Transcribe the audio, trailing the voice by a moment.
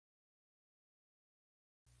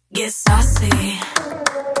Get saucy,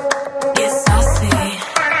 get saucy,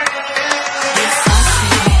 get saucy,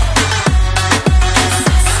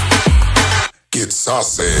 Get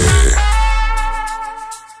saucy.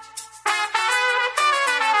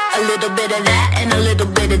 a little bit of that and a little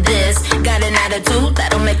bit of this. Got an attitude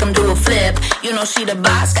that'll make them do a flip. You know she the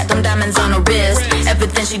boss, got them diamonds on her wrist.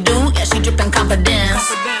 Everything she do, yeah, she drippin' confidence.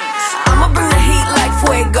 I'ma bring the heat like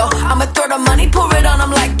fuego. I'ma throw the money, pour it on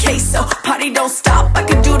them like queso. Party don't stop, I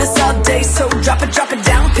could do this all day. So drop it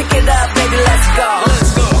down, pick it up, baby, let's go.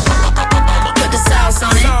 Put the sauce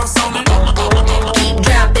on it, keep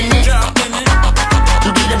dropping it.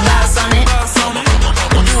 You be the boss on it,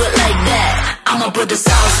 do it like that. I'ma put the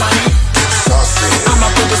sauce on it, I'ma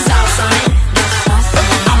put the sauce on it,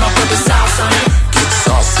 I'ma put the sauce on it,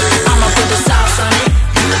 I'ma put the sauce on it.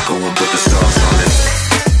 Yeah, go and put the sauce on it.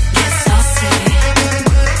 Get saucy,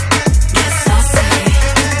 get saucy,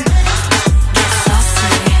 get saucy.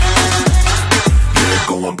 Yeah,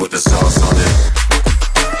 go and put the sauce on it.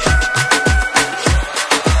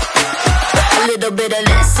 A little bit of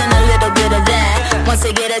this and a little bit of that. Once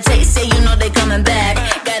they get a taste, yeah, you know they coming back.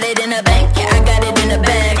 Got it in the bank, yeah, I got it in the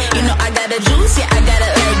bag. You know I got the juice, yeah, I got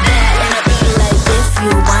it like that. And I be like, if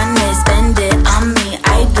you want it, spend it on me.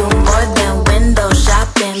 I do more than window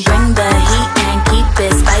shopping. Bring the heat and keep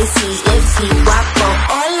it spicy. If he waffle,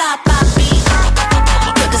 hola papi.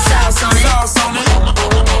 Put the sauce on it,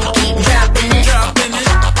 keep dropping it.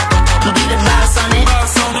 You be the boss on it,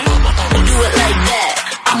 do it like that.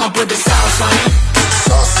 I'ma put the sauce on it,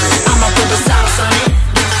 I'ma put the sauce on it,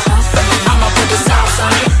 I'ma put the sauce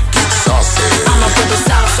on it, I'ma put the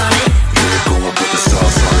sauce on it. Yeah, go and put the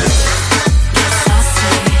sauce on it. Get saucy,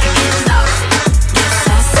 get saucy, get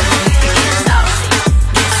saucy, get saucy,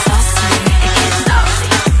 get saucy, get saucy.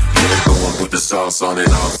 Yeah, go and put the sauce on it.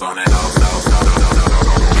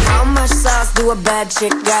 How much sauce do a bad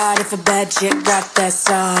chick got if a bad chick got that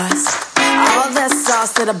sauce? All that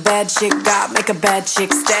sauce that a bad chick got make a bad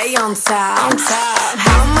chick stay on top.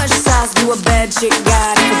 How much sauce do a bad chick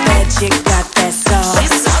got if a bad chick got that sauce?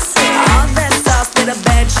 All that sauce that a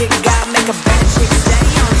bad chick got make a bad chick stay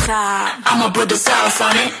on top. I'ma put the sauce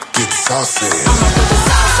on it, Get saucy. I'ma put the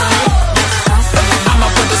sauce on it, I'ma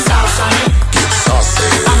put the sauce on it, Get saucy.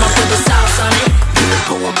 I'ma put the sauce on it. Yeah,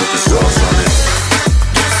 go and put the sauce on it.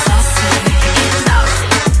 Get saucy, get saucy,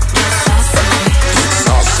 get saucy,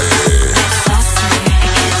 Saucy. get saucy,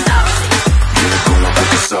 get saucy. Yeah, go and put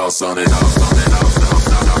the sauce on it.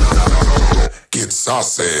 Get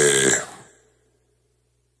saucy.